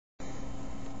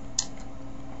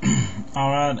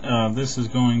Alright, this is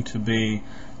going to be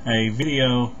a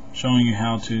video showing you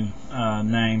how to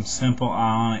name simple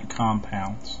ionic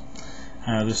compounds.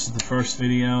 This is the first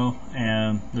video,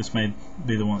 and this may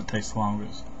be the one that takes the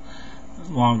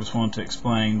longest one to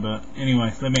explain. But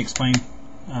anyway, let me explain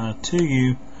to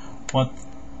you what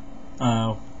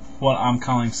I'm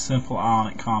calling simple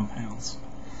ionic compounds.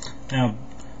 Now,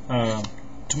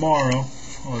 tomorrow,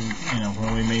 or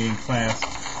when we meet in class,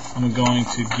 I'm going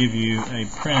to give you a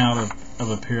printout of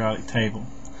a periodic table.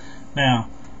 Now,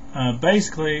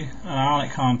 basically, an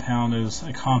ionic compound is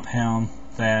a compound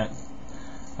that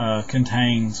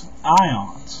contains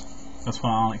ions. That's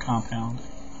what an ionic compound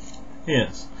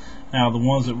is. Now, the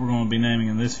ones that we're going to be naming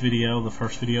in this video, the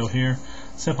first video here,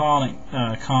 simple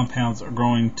ionic compounds are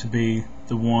going to be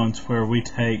the ones where we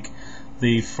take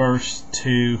the first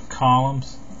two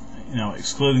columns,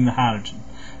 excluding the hydrogen,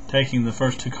 taking the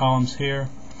first two columns here,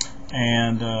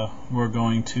 and we're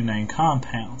going to name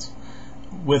compounds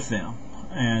with them.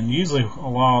 And usually a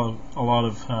lot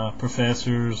of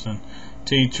professors and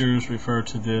teachers refer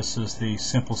to this as the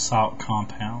simple salt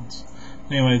compounds.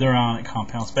 Anyway, they're ionic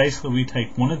compounds. Basically, we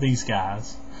take one of these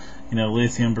guys,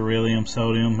 lithium, beryllium,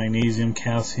 sodium, magnesium,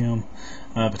 calcium,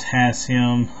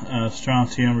 potassium,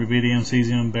 strontium, rubidium,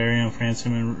 cesium, barium,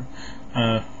 francium,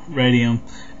 and radium,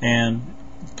 and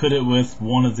put it with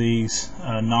one of these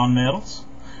nonmetals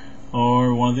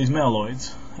or one of these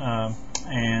metalloids,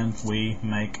 and we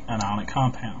make an ionic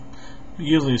compound.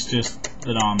 Usually it's just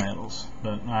the nonmetals,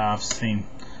 but I've seen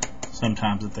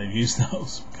sometimes that they've used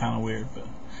those. Kind of weird, but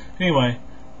anyway.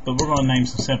 But we're going to name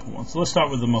some simple ones. So let's start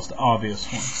with the most obvious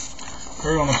one.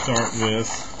 We're going to start with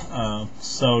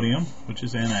sodium, which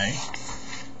is Na.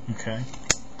 Okay,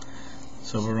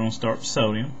 so we're going to start with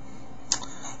sodium,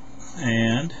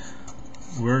 and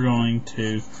we're going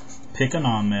to pick a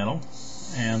nonmetal.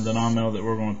 And the nonmetal that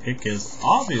we're going to pick is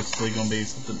obviously going to be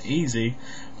something easy.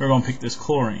 We're going to pick this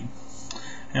chlorine.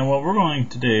 And what we're going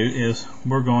to do is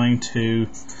we're going to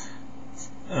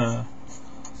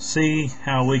see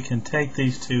how we can take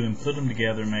these two and put them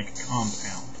together and make a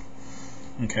compound.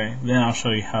 Okay, then I'll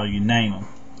show you how you name them.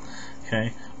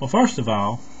 Okay, well, first of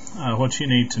all, what you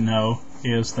need to know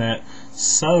is that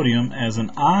sodium as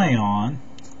an ion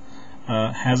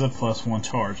has a +1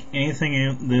 charge. Anything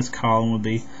in this column would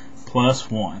be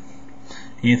 +1.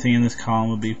 Anything in this column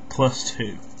would be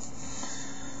 +2.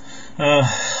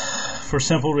 For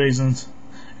simple reasons,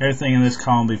 everything in this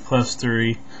column would be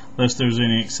 +3, unless there's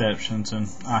any exceptions, and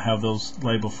I have those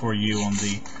labeled for you on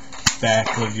the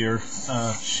back of your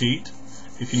sheet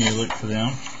if you need to look for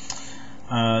them.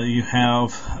 You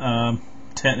have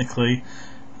technically,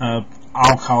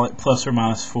 I'll call it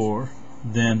 ±4,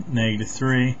 then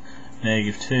 -3,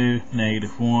 -2,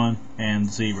 -1, and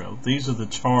 0. These are the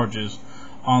charges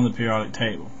on the periodic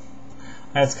table.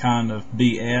 That's kind of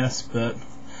BS, but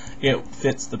it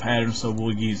fits the pattern, so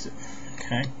we'll use it.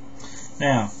 Okay.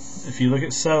 Now, if you look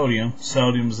at sodium,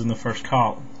 sodium is in the first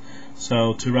column.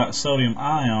 So to write sodium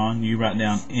ion, you write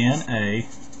down Na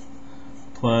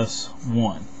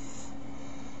 +1.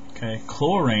 Okay.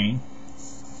 Chlorine,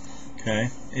 okay,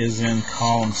 is in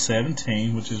column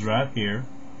 17, which is right here.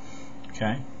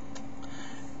 Okay.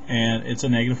 And it's a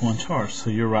 -1 charge, so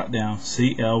you write down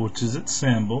Cl, which is its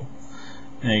symbol,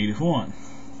 -1.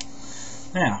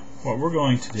 Now, what we're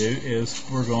going to do is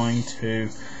we're going to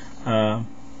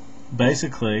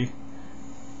basically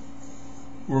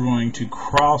we're going to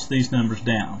cross these numbers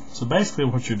down. So basically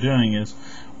what you're doing is,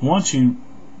 once you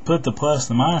put the plus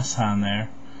and the minus sign there,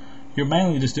 you're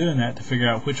mainly just doing that to figure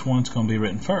out which one's going to be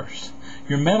written first.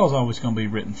 Your metal's always going to be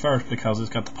written first because it's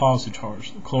got the positive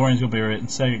charge. The chlorine's going to be written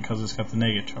second because it's got the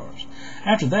negative charge.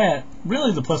 After that,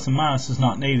 really the plus and minus is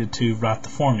not needed to write the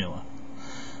formula.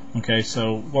 Okay,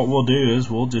 so what we'll do is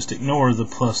we'll just ignore the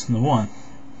plus and the 1.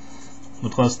 The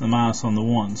plus and the minus on the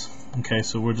ones. Okay,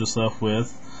 so we're just left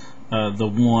with the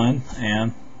 1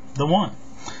 and the 1.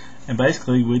 And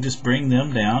basically we just bring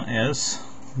them down as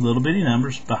little bitty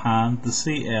numbers behind the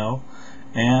Cl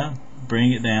and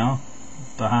bring it down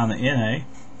behind the Na,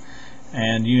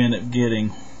 and you end up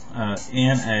getting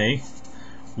Na1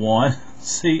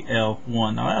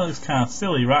 Cl1. Now that looks kind of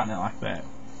silly writing it like that.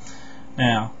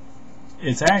 Now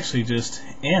it's actually just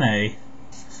NaCl,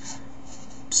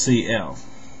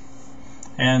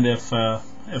 and if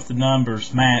the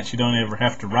numbers match, you don't ever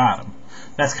have to write them.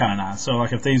 That's kind of nice. So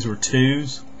like if these were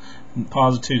 2's,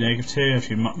 +2, -2, if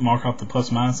you mark off the plus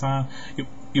minus sign,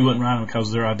 you wouldn't write them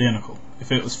because they're identical.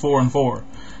 If it was 4 and 4,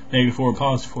 -4 and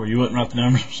 +4, you wouldn't write the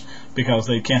numbers because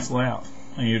they cancel out,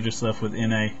 and you're just left with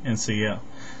Na and Cl.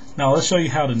 Now let's show you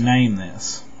how to name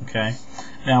this. Okay.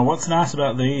 Now what's nice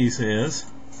about these is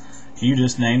you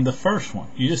just name the first one.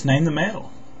 You just name the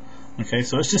metal. Okay,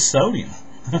 so it's just sodium.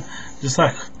 Just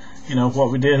like, you know,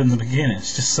 what we did in the beginning.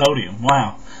 It's just sodium.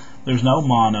 Wow. There's no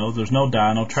mono, there's no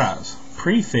di, no tris.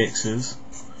 Prefixes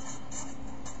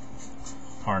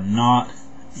are not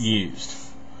used.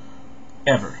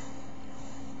 Ever.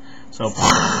 So,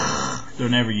 they're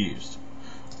never used.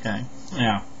 Okay.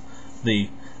 Now, the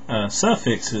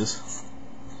suffixes,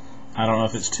 I don't know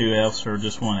if it's 2 F's or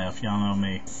just 1 F, y'all know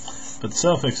me. But the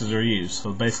suffixes are used,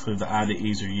 so basically the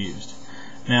IDEs are used.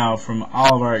 Now, from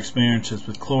all of our experiences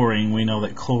with chlorine, we know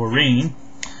that chlorine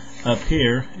up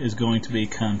here is going to be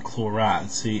chloride,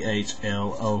 CHLORIDE.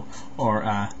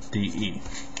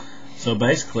 So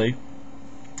basically,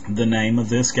 the name of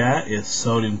this guy is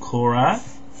sodium chloride,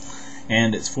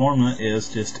 and its formula is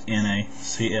just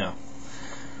NaCl.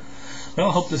 Well,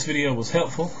 I hope this video was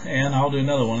helpful, and I'll do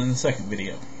another one in the second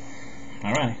video.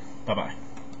 Alrighty, bye-bye.